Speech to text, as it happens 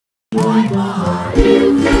Do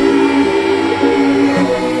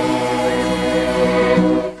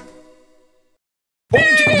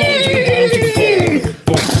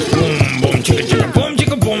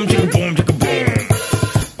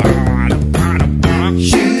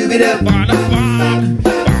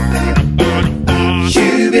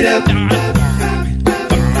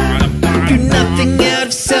nothing out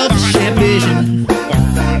of selfish ambition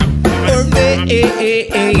or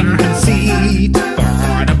vain conceit.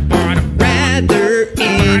 Rather,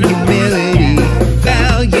 in humility,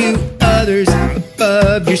 value others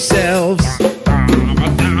above yourselves.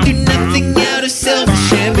 Do nothing out of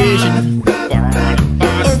selfish ambition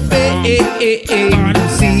or vain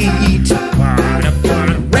conceit.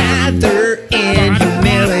 Rather, in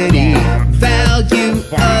humility, value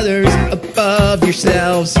others above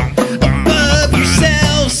yourselves. Above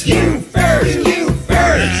yourselves. You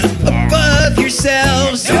first. Above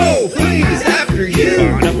yourselves. No, please, after you.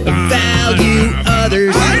 Value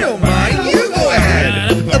others. I don't mind. You go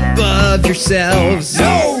ahead. Above yourselves.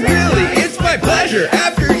 No, really, it's my pleasure.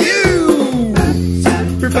 After you.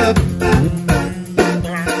 Super pup.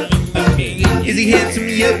 Is he handsome?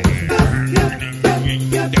 Yep.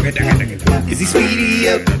 Is he speedy?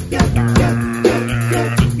 Yep.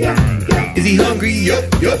 Is he hungry? Yup.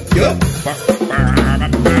 Do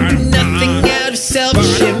nothing out of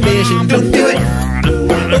selfish ambition. Don't do it.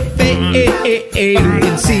 Or vain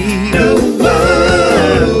conceit.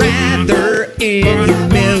 Rather, in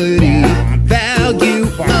humility, value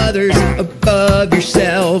others above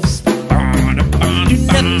yourselves. Do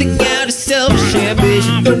nothing out of selfish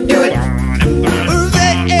ambition. Don't do it. Or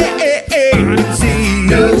vain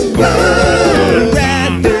conceit.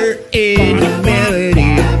 Rather, in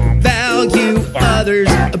humility, value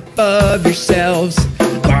others above yourselves.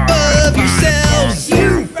 Above yourselves.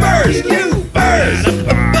 You first.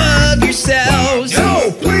 Above yourselves.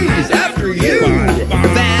 No, please, after you.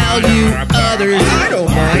 Value others. I don't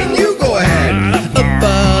mind. You go ahead.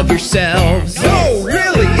 Above yourselves. No,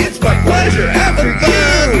 really, it's my pleasure. After you.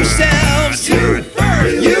 Above yourselves.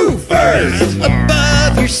 You first.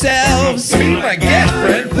 Above yourselves. Be my guest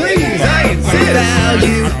friend, please. I insist.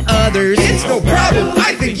 Value others. It's no problem.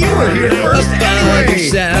 I think you were here first anyway.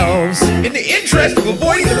 Yourselves. In the interest of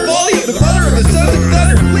avoiding the folly of the mother of the sons of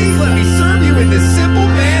thunder, please let me serve you in this simple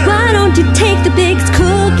manner. Why don't you take the biggest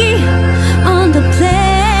cookie on the plate?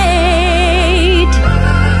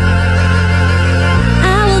 I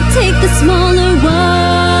will take the smaller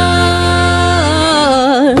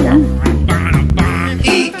one.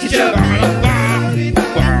 Eat ketchup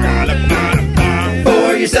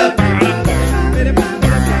for yourself.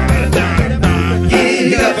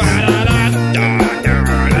 Get up.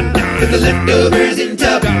 Put the leftovers in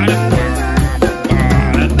tub.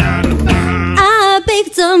 I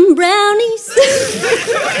baked some brownies.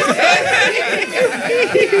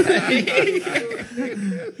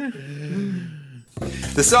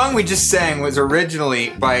 The song we just sang was originally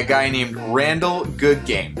by a guy named Randall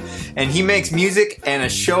Goodgame, and he makes music and a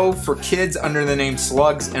show for kids under the name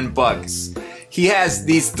Slugs and Bugs. He has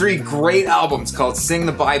these 3 great albums called Sing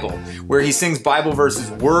the Bible, where he sings Bible verses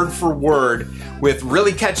word for word with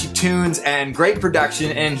really catchy tunes and great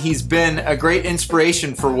production, and he's been a great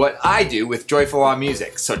inspiration for what I do with Joyful Law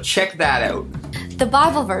Music, so check that out. The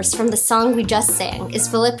Bible verse from the song we just sang is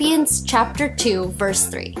Philippians chapter 2, verse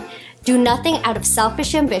 3. Do nothing out of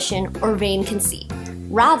selfish ambition or vain conceit.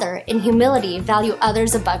 Rather, in humility, value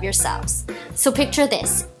others above yourselves. So picture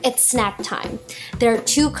this, it's snack time. There are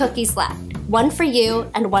 2 cookies left, one for you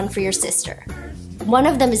and one for your sister. One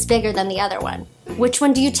of them is bigger than the other one. Which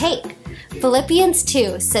one do you take? Philippians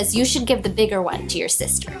 2 says you should give the bigger one to your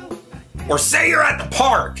sister. Or say you're at the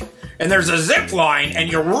park and there's a zip line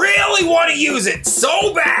and you really want to use it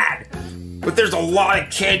so bad, but there's a lot of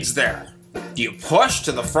kids there. Do you push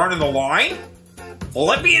to the front of the line?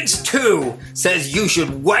 Philippians 2 says you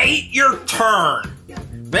should wait your turn.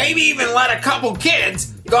 Maybe even let a couple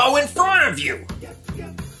kids go in front of you.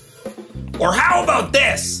 Or how about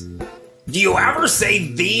this? Do you ever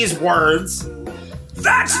say these words?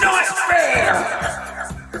 That's not fair!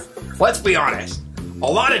 Let's be honest. A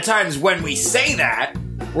lot of times when we say that,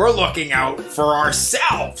 we're looking out for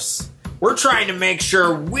ourselves. We're trying to make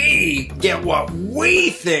sure we get what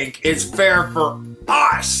we think is fair for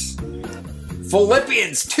us.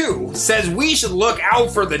 Philippians 2 says we should look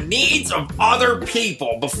out for the needs of other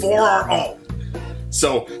people before our own.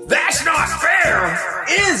 So, that's not fair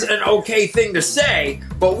is an okay thing to say,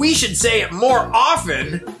 but we should say it more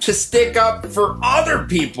often to stick up for other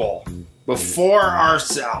people before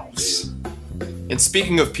ourselves. And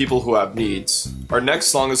speaking of people who have needs, our next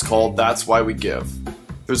song is called That's Why We Give.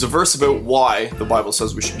 There's a verse about why the Bible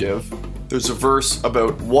says we should give. There's a verse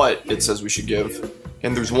about what it says we should give.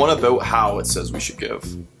 And there's one about how it says we should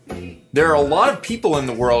give. There are a lot of people in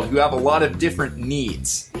the world who have a lot of different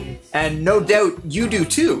needs. And no doubt you do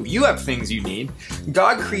too. You have things you need.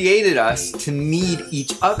 God created us to need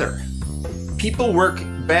each other. People work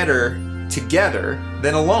better together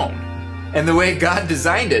than alone. And the way God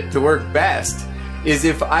designed it to work best is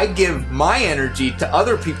if I give my energy to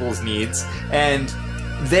other people's needs and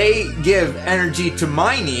they give energy to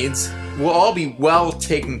my needs, we'll all be well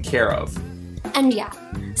taken care of. And yeah,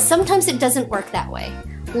 sometimes it doesn't work that way.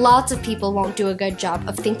 Lots of people won't do a good job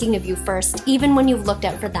of thinking of you first, even when you've looked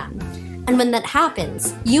out for them. And when that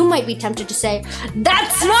happens, you might be tempted to say,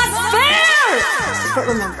 "That's not fair!" But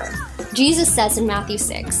remember, Jesus says in Matthew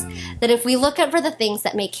 6 that if we look out for the things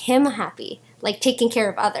that make him happy, like taking care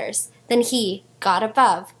of others, then he, God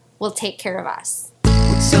above, will take care of us.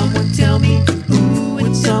 Would someone tell me? Ooh,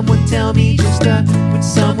 would someone tell me? Just would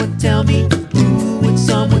someone tell me? Ooh, would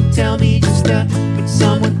someone tell me? Just would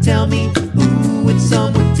someone tell me? Ooh, would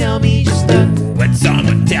someone tell me? Just Would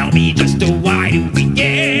someone tell me just why do we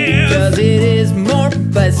give? Cause it is more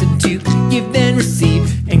blessed to give than receive,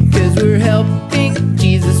 and cause we're helping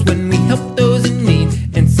Jesus when we help those in need.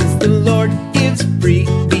 And since the Lord gives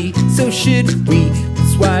freely, so should we.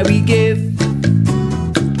 That's why we give.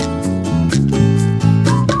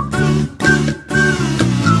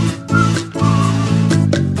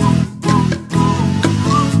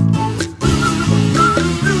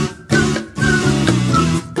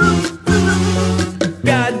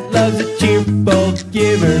 God loves a cheerful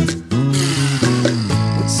giver.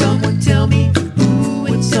 Would someone tell me? Ooh,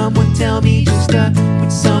 would someone tell me? Just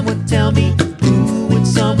would someone tell me? Ooh, would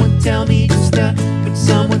someone tell me? Just would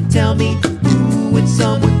someone tell me? Ooh, would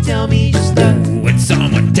someone tell me? Just Would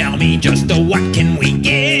someone tell me just what can we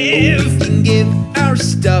give? we can give our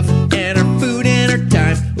stuff and our food and our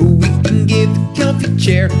time. We can give the comfy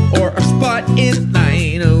chair or our spot in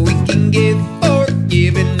line. We can give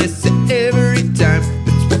forgiveness every time.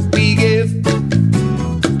 That's what we give.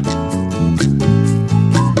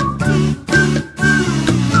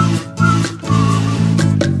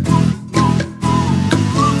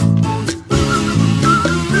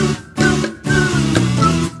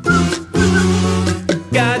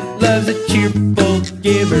 God loves a cheerful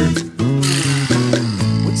giver.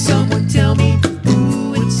 Would someone tell me?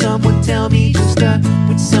 Ooh, would someone tell me? Just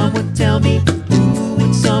would someone tell me? Ooh,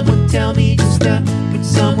 would someone tell me? Just would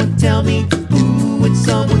someone tell me? Ooh, would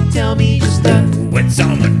someone tell me? Just Would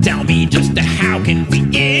someone tell me just how can we we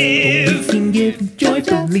give? can give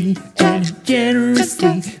joyfully and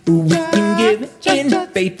generously. We can give in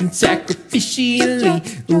faith and sacrificially.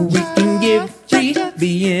 We can give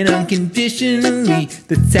freely and unconditionally.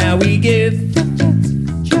 That's how we give.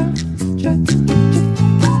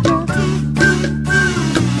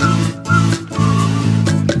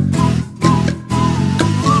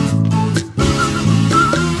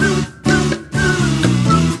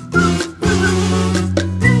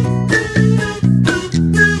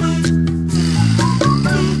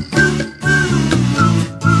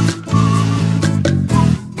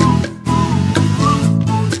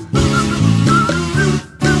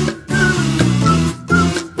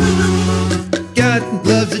 God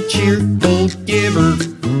loves a cheerful giver.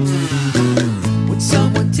 Would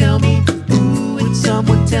someone tell me? Ooh, would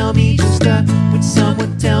someone tell me? Just would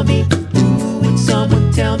someone tell me? Ooh, would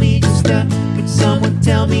someone tell me? Just would someone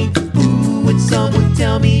tell me? Ooh, would someone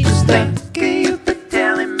tell me? Just thank you for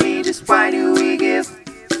telling me. Just why do we give?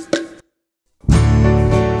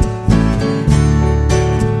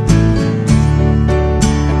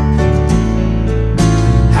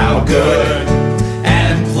 How good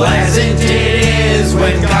and pleasant it is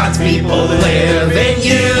when God's people live in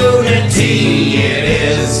unity. It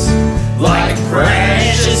is like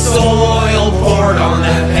precious oil poured on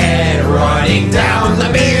the head, running down the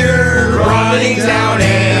beard, running down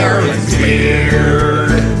Aaron's beard.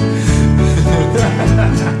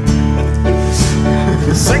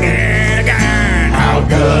 Sing it again. How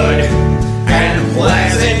good and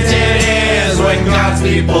pleasant it is when God's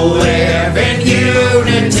people live in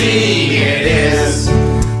unity. It is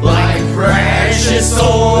like precious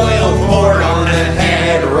oil poured on the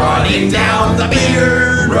head, running down the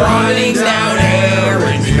beard, running down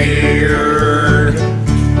Aaron's beard.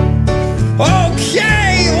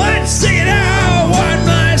 Okay, let's sing it out one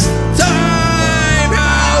last time.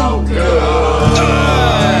 How good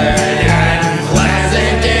and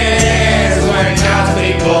pleasant it is when God's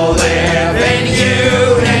people live in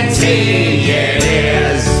unity. It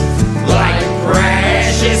is